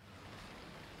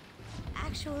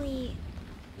 Actually,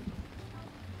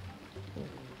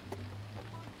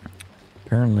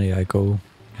 Apparently, Aiko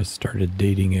has started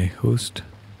dating a host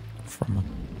from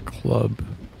a club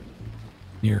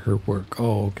near her work.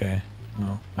 Oh, okay.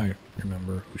 No, I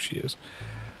remember who she is.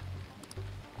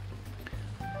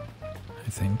 I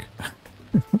think.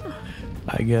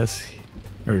 I guess.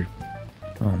 Or,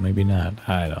 oh, maybe not.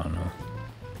 I don't know.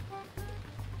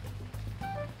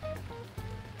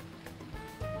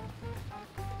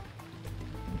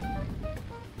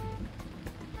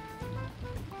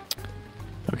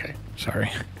 Okay,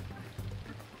 sorry.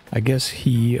 I guess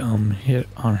he hit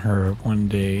on her one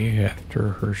day after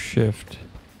her shift.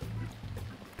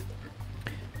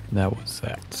 That was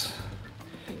that.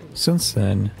 Since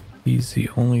then, he's the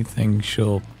only thing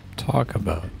she'll talk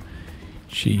about.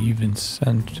 She even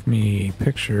sent me a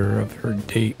picture of her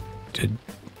date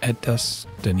at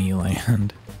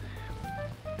Destinyland.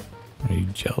 Are you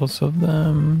jealous of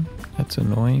them? That's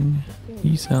annoying.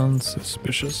 He sounds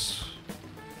suspicious.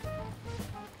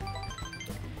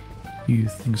 You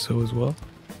think so as well?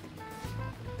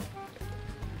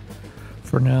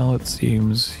 For now, it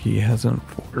seems he hasn't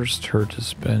forced her to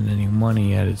spend any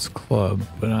money at his club,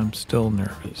 but I'm still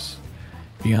nervous.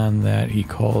 Beyond that, he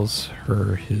calls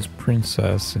her his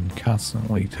princess and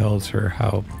constantly tells her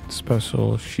how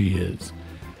special she is.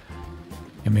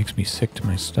 It makes me sick to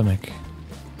my stomach.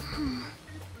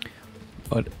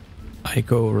 But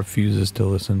Aiko refuses to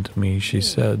listen to me. She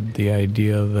said the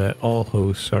idea that all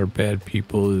hosts are bad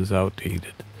people is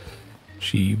outdated.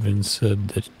 She even said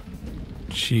that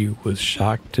she was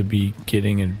shocked to be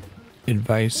getting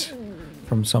advice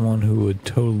from someone who would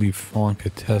totally flunk a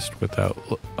test about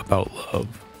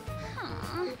love.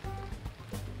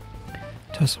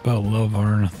 Tests about love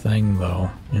aren't a thing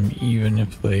though, and even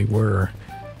if they were,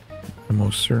 I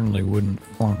most certainly wouldn't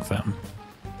flunk them.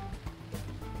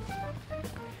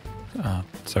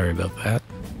 Sorry about that.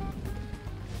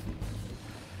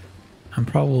 I'm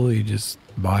probably just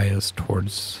biased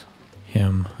towards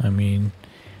him. I mean,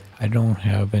 I don't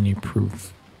have any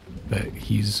proof that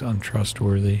he's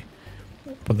untrustworthy,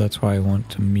 but that's why I want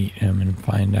to meet him and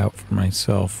find out for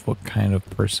myself what kind of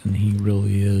person he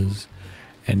really is.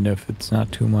 And if it's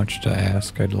not too much to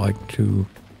ask, I'd like you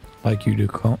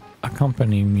to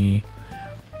accompany me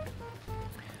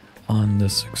on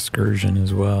this excursion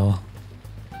as well.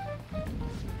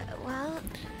 well,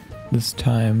 This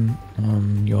time,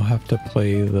 you'll have to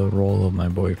play the role of my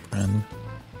boyfriend.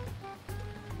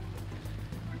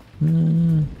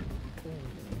 I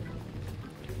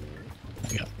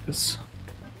got this.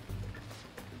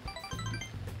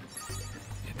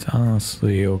 It's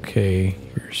honestly okay.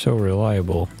 You're so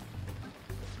reliable.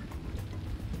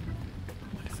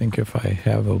 I think if I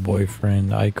have a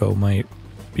boyfriend, Aiko might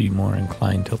be more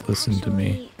inclined to listen to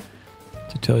me.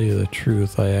 To tell you the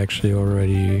truth, I actually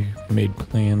already made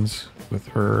plans with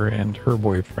her and her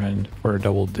boyfriend for a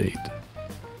double date.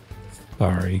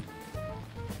 Sorry.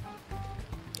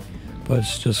 But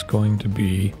it's just going to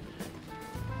be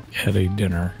at a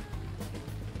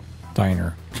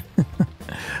diner.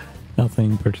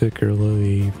 Nothing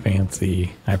particularly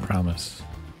fancy, I promise.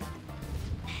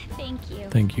 thank you.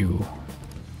 Thank you.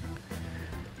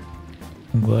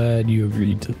 I'm glad you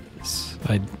agreed to this.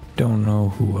 I don't know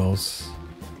who else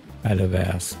I'd have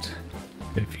asked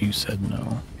if you said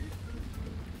no.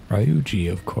 Ryuji,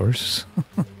 of course.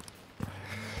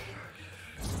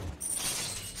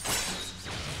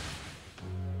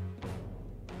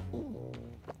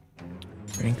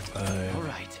 Rank 5. All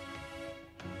right.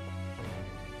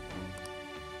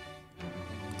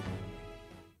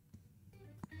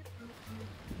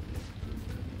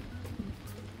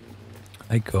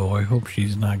 Aiko, I hope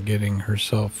she's not getting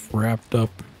herself wrapped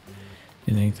up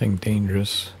in anything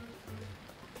dangerous.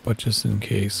 But just in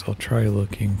case, I'll try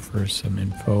looking for some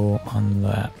info on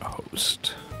that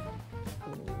host.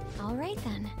 All right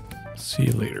then. See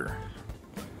you later.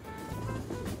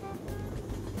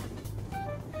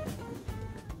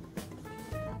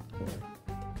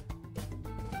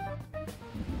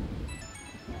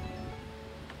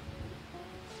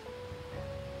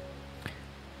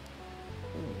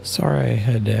 Sorry I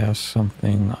had to ask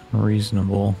something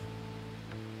unreasonable.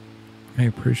 I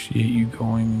appreciate you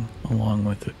going along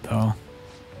with it though.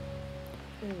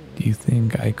 Do you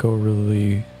think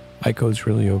Aiko's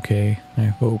really okay? I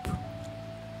hope.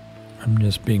 I'm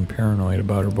just being paranoid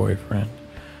about her boyfriend.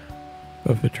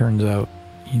 But if it turns out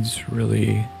he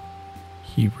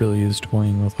really is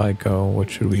toying with Aiko, what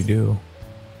should we do?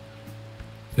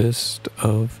 Fist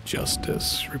of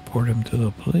Justice. Report him to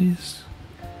the police.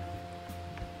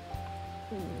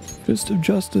 Fist of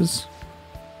Justice.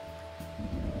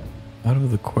 Out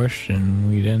of the question,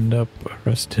 we'd end up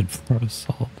arrested for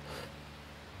assault.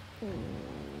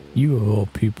 You of all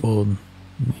people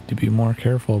need to be more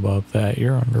careful about that.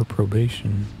 You're under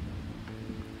probation.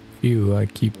 Phew, I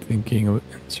keep thinking in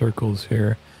circles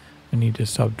here. I need to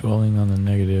stop dwelling on the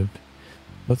negative.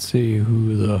 Let's see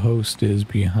who the host is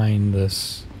behind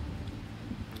this.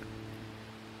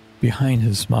 Behind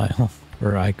his smile,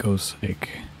 for Aiko's sake.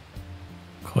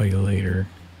 Call you later.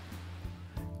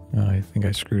 I think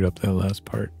I screwed up that last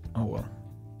part. Oh well.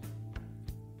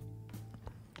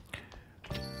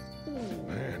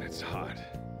 Man, it's hot.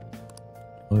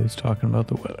 Well, he's talking about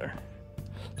the weather.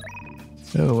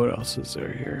 Oh, what else is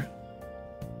there here?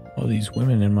 All these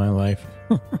women in my life.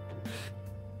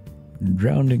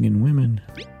 Drowning in women.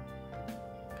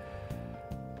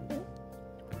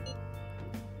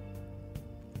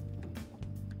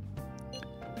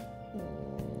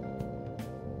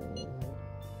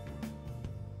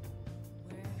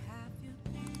 Where have you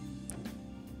been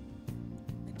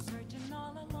searching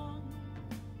all along?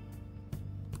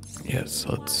 Yes,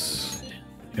 let's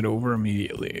head over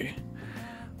immediately.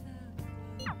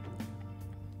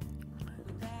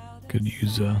 Could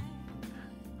use a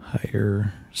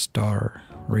higher star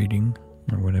rating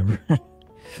or whatever. I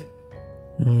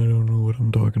don't know what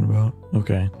I'm talking about.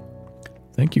 Okay.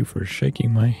 Thank you for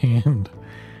shaking my hand.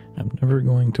 I'm never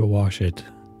going to wash it.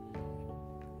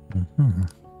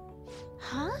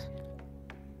 Huh?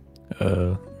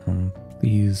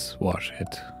 Please wash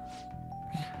it.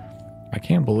 I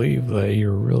can't believe that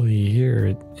you're really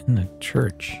here in the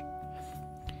church.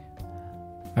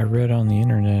 I read on the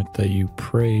internet that you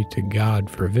pray to God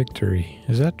for victory.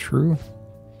 Is that true?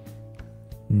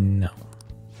 No.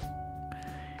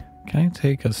 Can I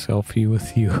take a selfie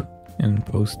with you and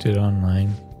post it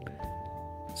online?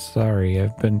 Sorry,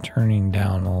 I've been turning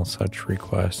down all such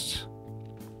requests.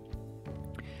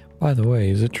 By the way,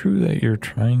 is it true that you're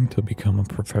trying to become a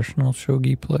professional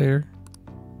shogi player?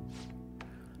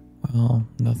 Well,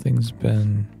 nothing's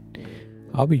been...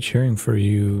 I'll be cheering for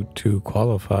you to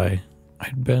qualify.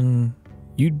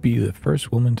 You'd be the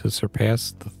first woman to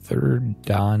surpass the 3rd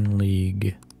Dan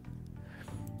League.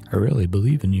 I really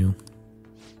believe in you.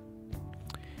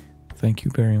 Thank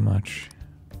you very much.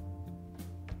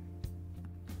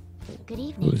 Good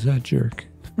evening. Who is that jerk?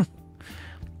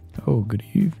 Oh, good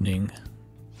evening.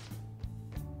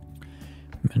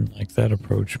 Men like that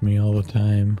approach me all the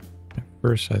time. At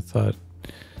first I thought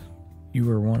you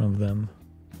were one of them.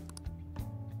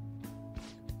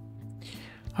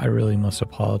 I really must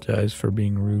apologize for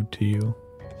being rude to you.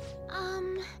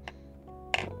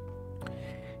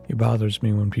 It bothers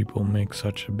me when people make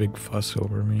such a big fuss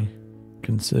over me,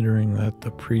 considering that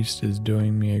the priest is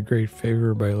doing me a great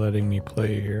favor by letting me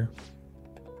play here.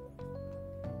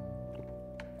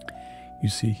 You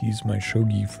see, he's my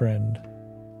shogi friend.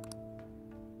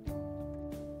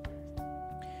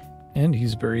 And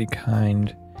he's very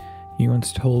kind. He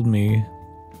once told me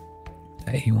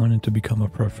that he wanted to become a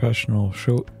professional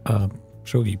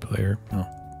shogi player. No,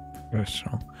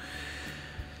 professional.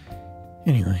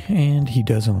 Anyway, and he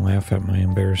doesn't laugh at my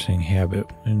embarrassing habit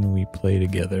when we play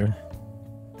together.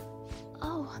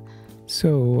 Oh,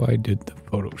 So I did the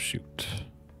photo shoot.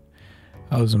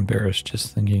 I was embarrassed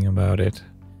just thinking about it.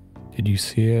 Did you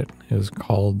see it? It was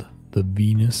called The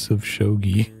Venus of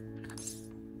Shogi.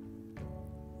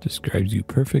 Describes you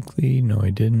perfectly. No, I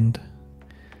didn't.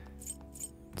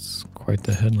 It's quite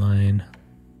the headline.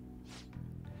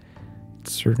 It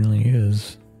certainly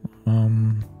is.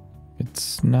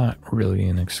 It's not really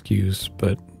an excuse,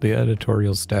 but the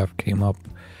editorial staff came up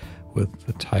with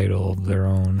the title of their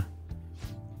own.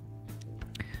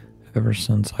 Ever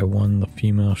since I won the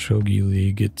Female Shogi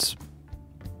League,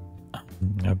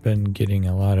 I've been getting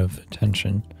a lot of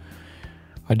attention.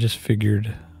 I just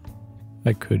figured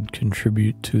I could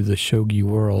contribute to the shogi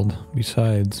world.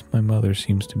 Besides, my mother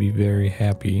seems to be very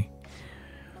happy.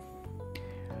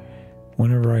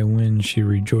 Whenever I win, she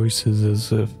rejoices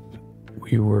as if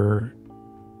we were...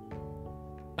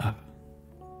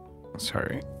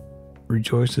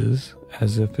 rejoices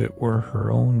as if it were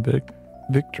her own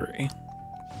victory.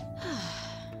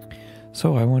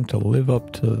 So I want to live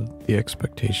up to the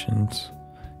expectations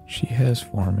she has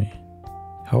for me.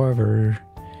 However,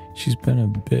 she's been a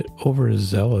bit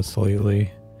overzealous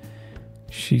lately.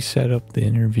 She set up the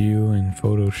interview and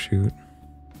photo shoot.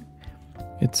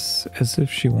 It's as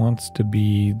if she wants to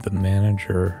be the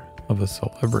manager of a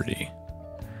celebrity.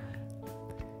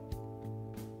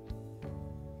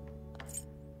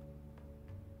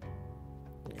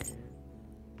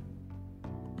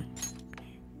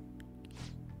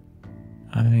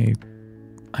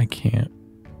 I can't.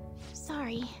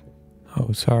 Sorry.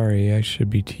 Oh, sorry. I should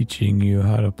be teaching you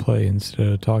how to play instead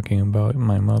of talking about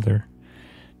my mother.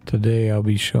 Today I'll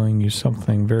be showing you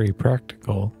something very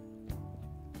practical.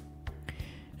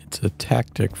 It's a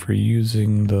tactic for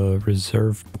using the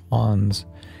reserve pawns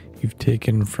you've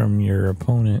taken from your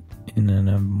opponent in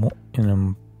a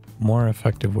more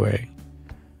effective way.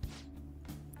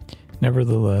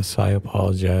 Nevertheless, I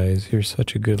apologize. You're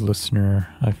such a good listener.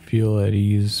 I feel at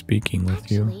ease speaking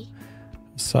with you. Actually,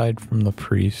 Aside from the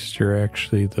priest, you're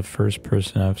actually the first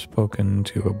person I've spoken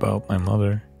to about my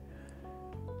mother.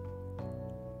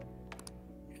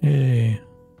 Yay.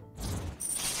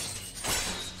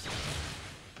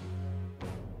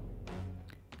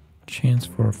 Chance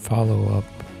for a follow-up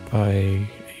by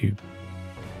a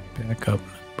backup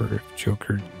member if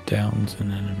Joker downs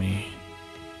an enemy.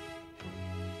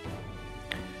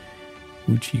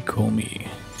 Uchikomi.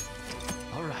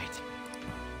 All right.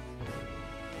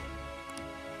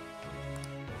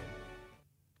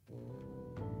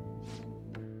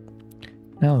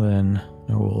 Now then,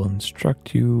 I will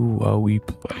instruct you while we I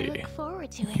play. look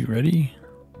forward to You it. ready?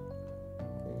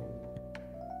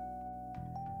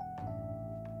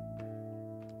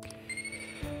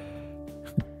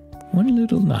 One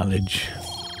little knowledge.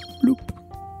 Bloop.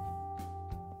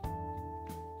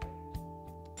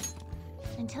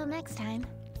 Until next time.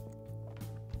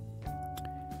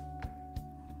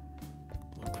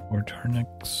 Look forward to our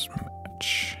next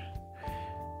match.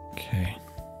 Okay.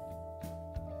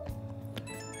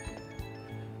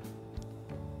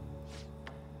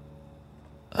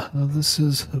 This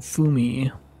is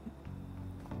Fumi.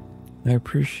 I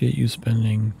appreciate you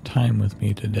spending time with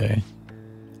me today.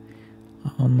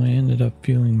 I ended up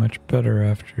feeling much better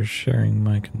after sharing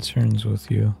my concerns with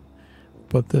you,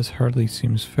 but this hardly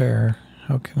seems fair.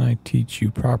 How can I teach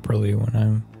you properly when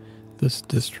I'm this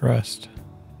distressed?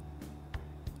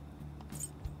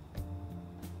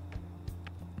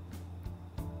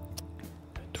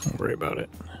 Don't worry about it.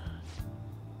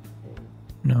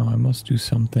 No, I must do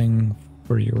something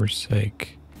for your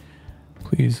sake.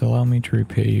 Please allow me to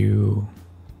repay you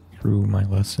through my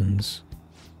lessons.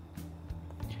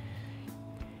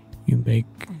 You make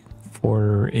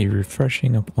for a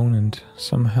refreshing opponent.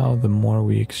 Somehow, the more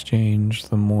we exchange,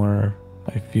 the more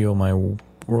I feel my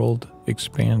world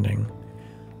expanding.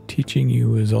 Teaching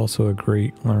you is also a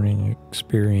great learning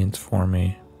experience for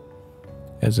me,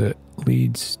 as it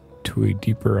leads to a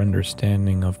deeper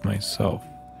understanding of myself.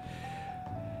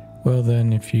 Well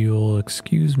then, if you'll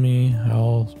excuse me,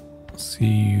 I'll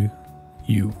see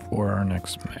you for our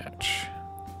next match.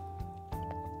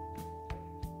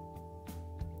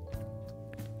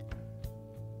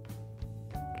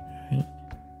 Okay.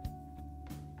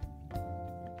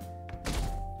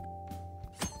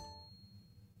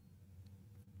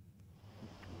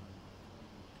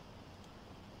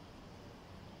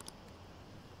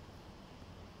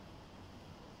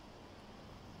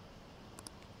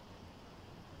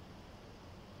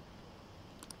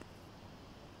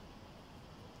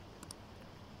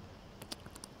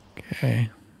 Okay.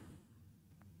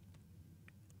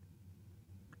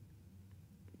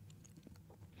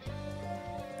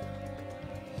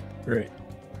 Great.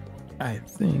 I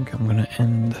think I'm gonna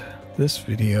end this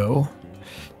video.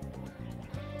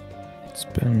 It's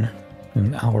been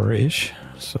an hour-ish,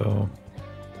 so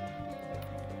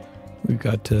we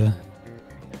got to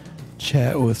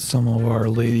chat with some of our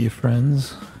lady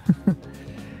friends.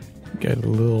 Get a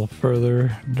little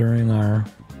further during our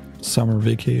summer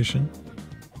vacation.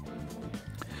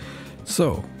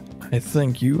 So, I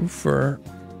thank you for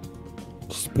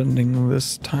spending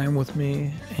this time with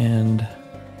me, and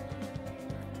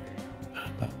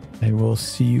I will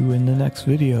see you in the next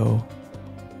video.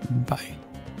 Bye.